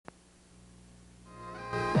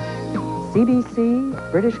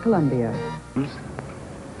CBC British Columbia.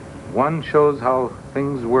 One shows how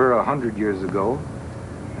things were 100 years ago,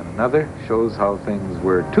 and another shows how things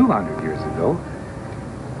were 200 years ago,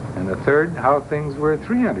 and a third how things were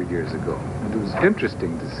 300 years ago. And it was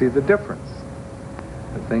interesting to see the difference.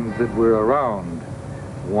 The things that were around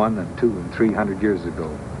 1 and 2 and 300 years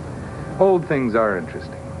ago. Old things are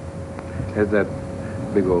interesting. There's that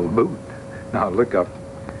big old boot. Now look up.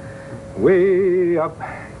 Way up.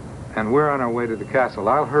 And we're on our way to the castle.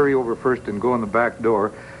 I'll hurry over first and go in the back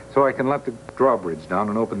door so I can let the drawbridge down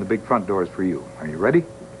and open the big front doors for you. Are you ready?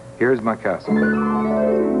 Here's my castle.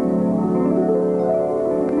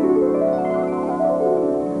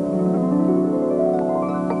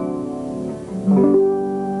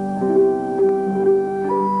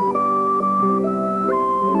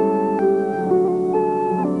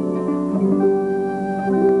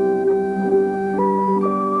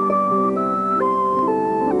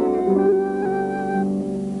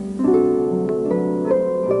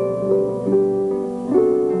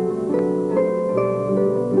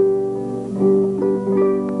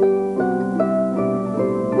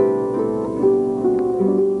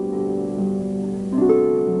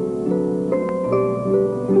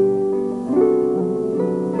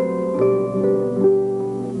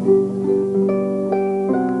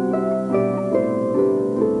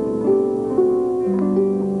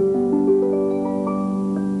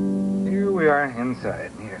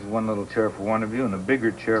 Inside. Here's one little chair for one of you and a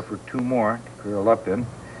bigger chair for two more to curl up in.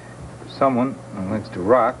 For someone who likes to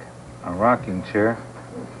rock, a rocking chair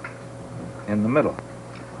in the middle.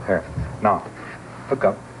 There. Now, look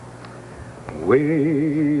up.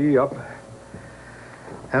 Way up.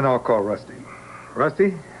 And I'll call Rusty.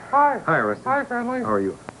 Rusty? Hi. Hi, Rusty. Hi, friendly. How are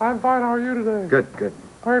you? I'm fine. How are you today? Good, good.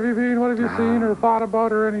 Where have you been? What have you seen or thought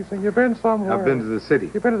about or anything? You've been somewhere. I've been to the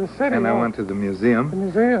city. You've been to the city? And I went to the museum. The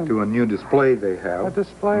museum? To a new display they have. A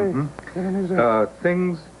display in the museum.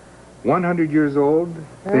 Things 100 years old,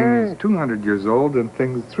 things 200 years old, and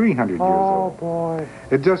things 300 years old. Oh, boy.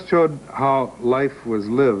 It just showed how life was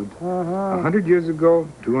lived 100 years ago,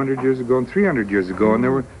 200 years ago, and 300 years ago. And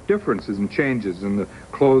there were differences and changes in the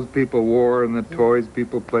clothes people wore and the toys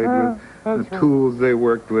people played with, the tools they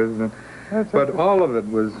worked with. But all of it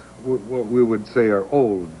was what we would say are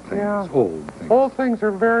old things. Yeah. Old things. Old things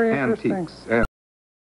are very interesting. Antiques.